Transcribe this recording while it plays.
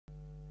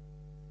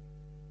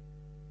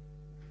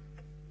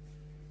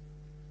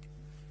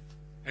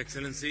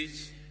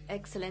Excellencies,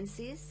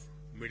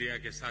 media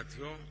के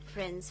साथियों,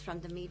 friends from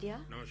the media,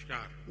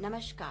 नमस्कार।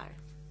 Namaskar.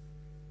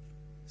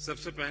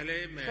 सबसे पहले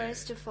मैं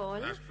First of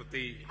all,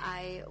 राष्ट्रपति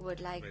I would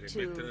like मेरे to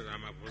Mitra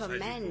Ramaphosa ji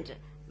commend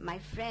को my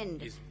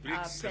friend, इस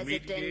BRICS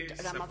समिट के President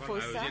सफल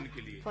Ramaphosa, आयोजन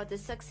के लिए for the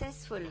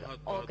successful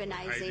बहुत-बहुत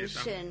बधाई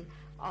organization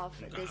of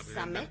उनका this अभिनंदन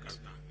summit.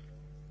 करता हूं।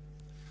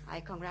 I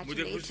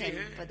congratulate खुशी him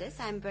है for this.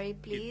 I am very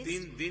कि pleased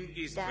 3 दिन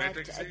की इस that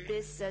बैठक से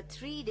this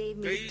 3-day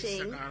कई meeting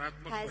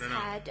सकारात्मक has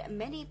परिणाम had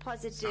many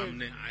positive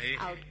सामने आए हैं।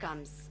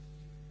 outcomes.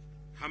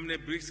 हमने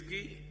ब्रिक्स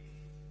की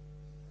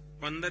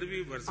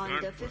 15वीं On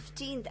वर्षगांठ the पर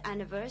 15th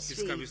anniversary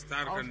इसका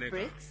विस्तार of करने का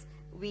BRICS,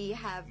 we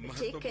have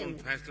महत्वपूर्ण taken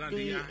फैसला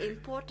लिया the है।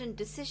 important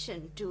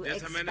decision to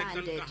जैसा मैंने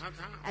expand कल it. कहा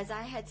था, As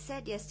I had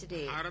said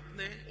yesterday, Bharat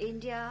ने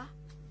India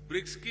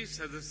ब्रिक्स की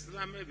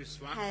सदस्यता में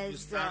has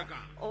विस्तार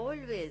का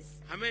always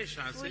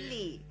हमेशा से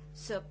fully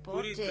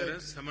पूरी तरह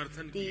supported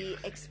समर्थन the किया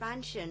है।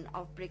 expansion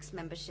of BRICS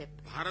membership.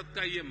 Bharat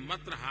का ये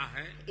मत रहा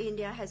है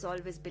India has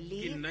always कि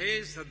believed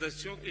नए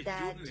सदस्यों के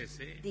that जुड़ने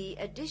से the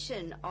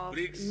addition of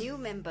BRICS new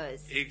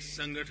members एक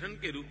संगठन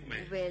के रूप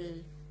में will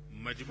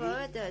मजबूत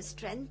further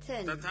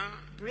strengthen तथा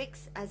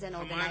BRICS as an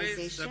हमारे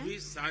organization, सभी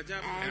साझा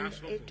and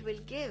प्रयासों it को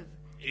will give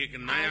एक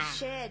our नया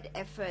shared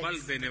बल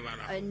efforts देने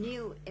वाला a है।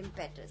 new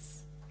impetus.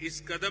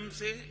 इस कदम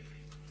से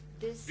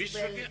This विश्व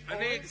will के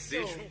अनेक also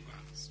देशों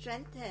का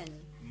strengthen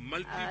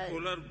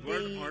multipolar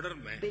world order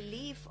the में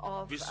belief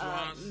of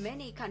विश्वास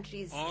many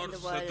countries in और the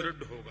world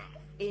सुदृढ़ होगा।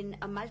 in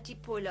a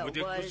multipolar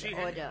मुझे world खुशी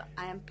है order.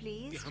 I am कि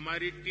pleased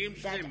हमारी टीम्स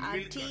ने that our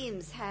मिलकर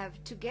teams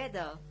have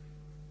together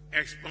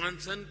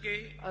एक्सपांशन के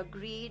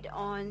agreed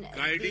on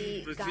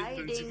Guiding the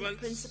guiding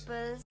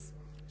principles,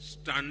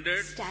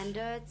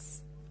 standards,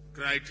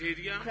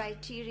 criteria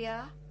criteria,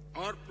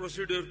 और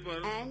प्रोसीड्यूर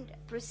पर and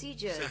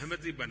procedures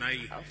सहमति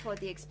बनाई है for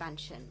the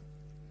expansion.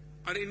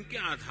 और इनके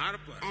आधार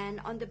पर And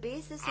on the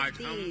basis of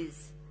आज हम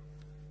these,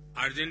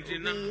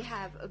 Argentina, we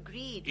have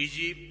agreed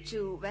Egypt,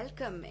 to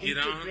welcome into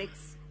Iran,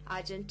 BRICS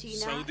Argentina,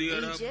 Saudi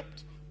Arab,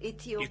 Egypt,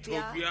 Ethiopia,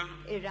 Ethiopia,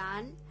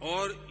 Iran,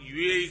 और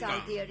यूएई का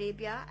Saudi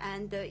Arabia,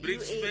 and the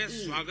BRICS में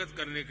UAE. स्वागत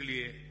करने के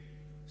लिए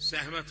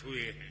सहमत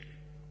हुए हैं।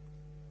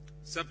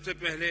 सबसे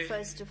पहले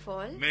First of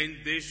all, मैं इन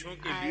देशों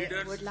के I would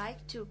leaders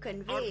like to और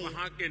convey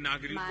वहाँ के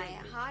नागरिकों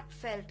my को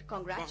heartfelt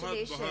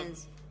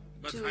congratulations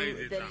to बधाई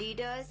देता the हूँ।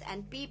 leaders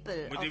and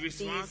people मुझे of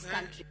विश्वास these है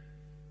countries.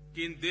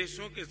 कि इन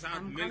देशों के साथ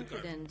I'm मिलकर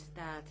confident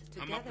that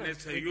हम together अपने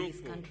with सहयोग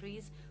these को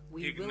countries,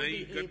 we एक will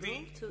नई be गति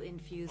able to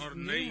infuse और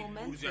new नई ऊर्जा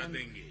momentum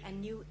देंगे।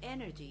 and new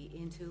energy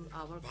into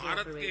our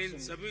Bharat के इन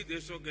cooperation. सभी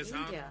देशों के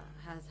साथ India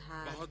has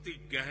had बहुत ही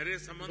गहरे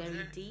संबंध very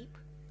हैं। deep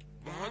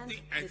बहुत and ही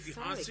historic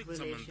ऐतिहासिक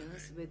संबंध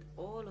relations हैं। with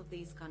all of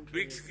these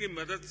BRICS countries. की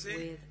मदद से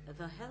With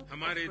the help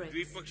हमारे of BRICS,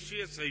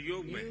 द्विपक्षीय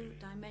सहयोग में new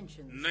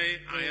dimensions नए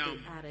will आयाम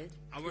be added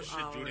to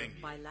अवश्य our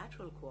जुड़ेंगे।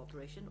 bilateral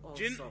cooperation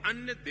जिन also.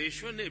 अन्य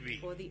देशों ने भी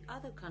For the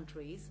other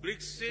countries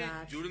BRICS से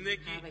that जुड़ने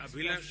की have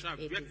अभिलाषा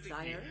expressed a व्यक्त की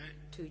desire है,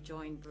 to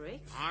join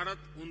BRICS,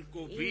 भारत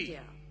उनको भी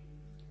India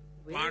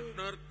will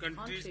पार्टनर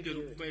कंट्रीज के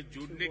रूप में contribute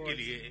जुड़ने के towards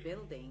लिए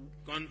building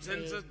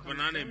consensus a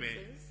बनाने में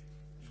consensus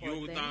for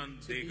योगदान them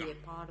to देगा। be a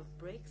part of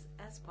BRICS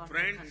as partner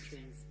Friends,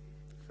 countries.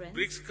 Friends,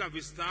 BRICS का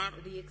विस्तार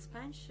the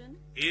expansion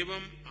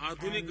एवं and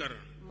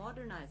आधुनिकरण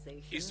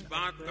modernization इस of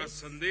बात का BRICS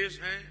संदेश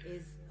है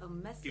is a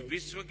कि message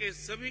विश्व के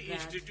सभी that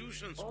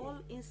इंस्टीट्यूशंस को all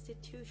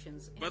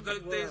institutions in the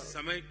बदलते world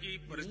समय की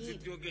need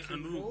परिस्थितियों के to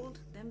अनुरूप mold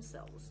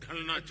themselves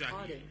ढलना according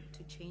चाहिए।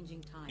 to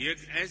changing times. ये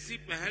एक ऐसी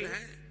पहल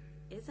है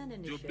Is an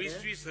जो initiative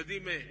 20वीं सदी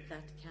में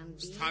that can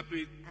be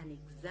स्थापित an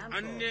example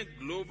अन्य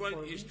ग्लोबल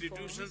for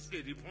इंस्टीट्यूशंस reforms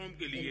के रिफॉर्म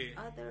के लिए in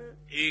other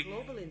एक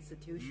global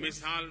institutions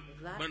मिसाल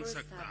that बन were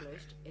सकता है।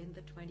 established in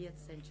the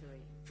 20th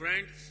century.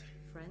 Friends,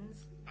 Friends,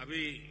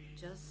 अभी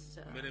just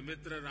मेरे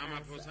मित्र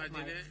रामाफोसा as जी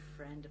my ने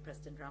friend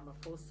President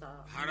Ramaphosa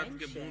भारत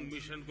के मून mentioned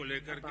मिशन को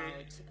लेकर के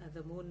about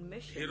the moon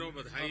mission ढेरों of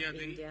बधाइयाँ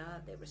दी India,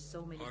 there were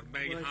so many और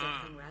मैं words यहाँ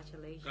of कल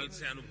congratulations.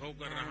 से अनुभव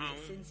कर रहा And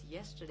हूँ, since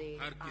yesterday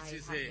हर I किसी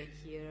have से been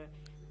here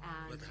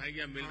and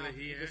बधाइयाँ मिल have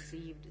रही हैं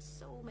received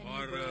so many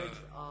और words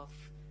of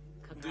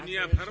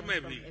दुनिया congratulations भर में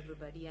from भी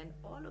everybody and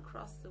all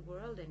across the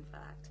world. In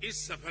fact,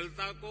 इस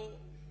सफलता को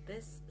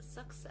this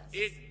success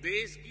एक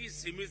देश की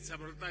सीमित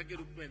सफलता के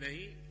रूप में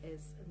नहीं,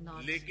 is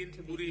not लेकिन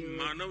to be पूरी viewed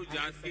मानव as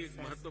जाति a की एक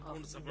success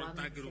महत्वपूर्ण of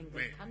सफलता one के रूप single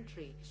में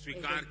country.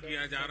 स्वीकार It is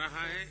किया their जा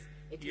रहा है।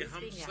 success. It ये is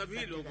हम being सभी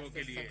accepted लोगों as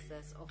के the लिए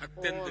success of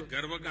अत्यंत all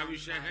गर्व का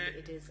विषय है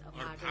mankind. It is a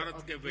और matter भारत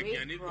of के great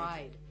वैज्ञानिकों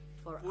pride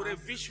for को पूरे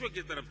us विश्व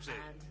की तरफ से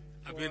and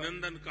for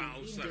अभिनंदन का the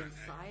अवसर Indian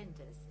है।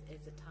 scientists.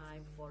 It's a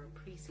time for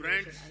appreciation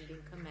Friends, and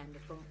being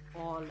commended from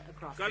all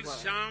across कल the world.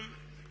 शाम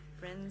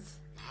Friends,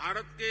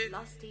 भारत के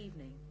last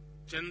evening,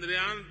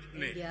 चंद्रयान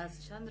ने India's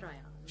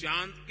Chandrayaan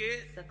चांद के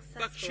दक्षिण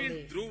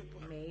successfully ध्रुव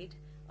पर made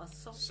a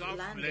soft soft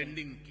landing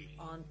landing की।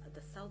 on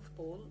the south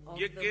pole of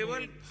ये the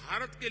केवल moon.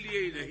 भारत के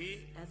लिए ही नहीं,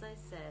 As I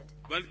said,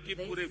 बल्कि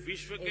this पूरे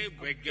विश्व के is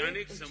a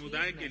वैज्ञानिक big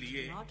समुदाय के achievement,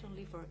 लिए not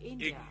only for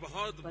India, एक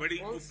बहुत but बड़ी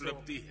also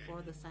उपलब्धि है।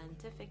 for the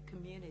scientific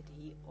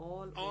community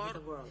all over और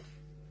the world.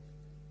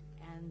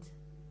 And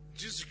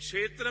जिस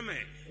क्षेत्र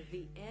में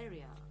the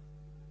area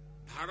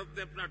भारत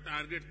ने अपना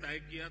टारगेट तय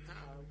किया था,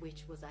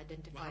 which was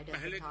identified वहाँ as a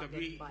पहले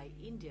कभी target by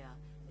India,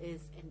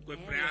 is an कोई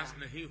area प्रयास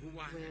नहीं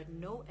हुआ है where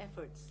no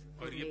efforts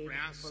were और ये made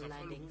प्रयास for सफल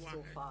landing हुआ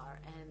so है। far.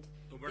 And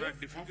तो बड़ा this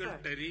difficult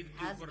effort terrain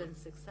के has ऊपर been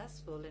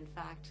successful. In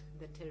fact,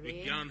 the terrain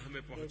विज्ञान हमें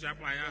is पहुंचा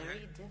पाया है।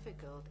 very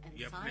difficult, and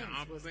ये अपने science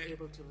आप was में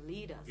able to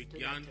lead us to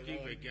विज्ञान that की,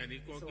 terrain.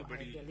 वैज्ञानिकों So की I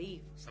bड़ी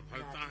believe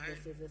सफलता that है।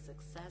 this is a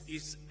success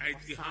इस of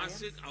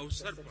ऐतिहासिक science,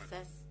 अवसर the पर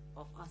success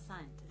of our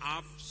scientists.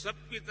 आप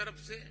सबकी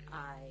तरफ से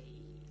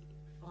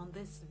On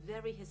this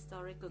very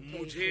historic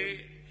मुझे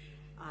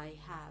occasion, I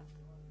have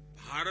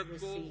भारत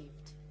को,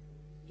 received,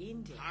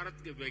 India भारत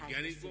के has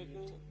वैज्ञानिकों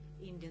को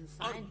received, Indian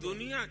और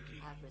दुनिया scientists की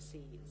have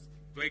received,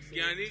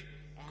 वैज्ञानिक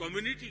and,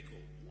 कम्युनिटी को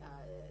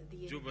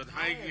the जो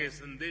बधाई के entire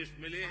संदेश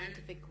मिले हैं,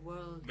 scientific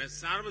world मैं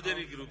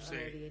सार्वजनिक of, रूप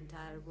से the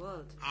entire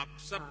world आप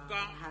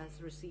सबका,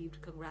 has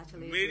received मेरी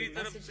congratulatory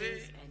तरफ से,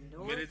 messages and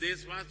मेरे notes.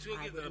 देशवासियों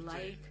I की would तरफ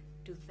से like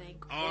to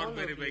thank और all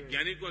मेरे of you,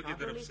 वैज्ञानिकों की not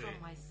तरफ only से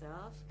from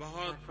myself,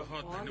 बहुत but from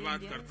बहुत all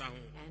धन्यवाद Indians, करता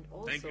हूँ। and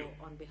Thank also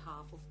you. on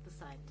behalf of the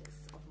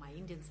scientists, of my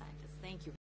Indian scientists. Thank you.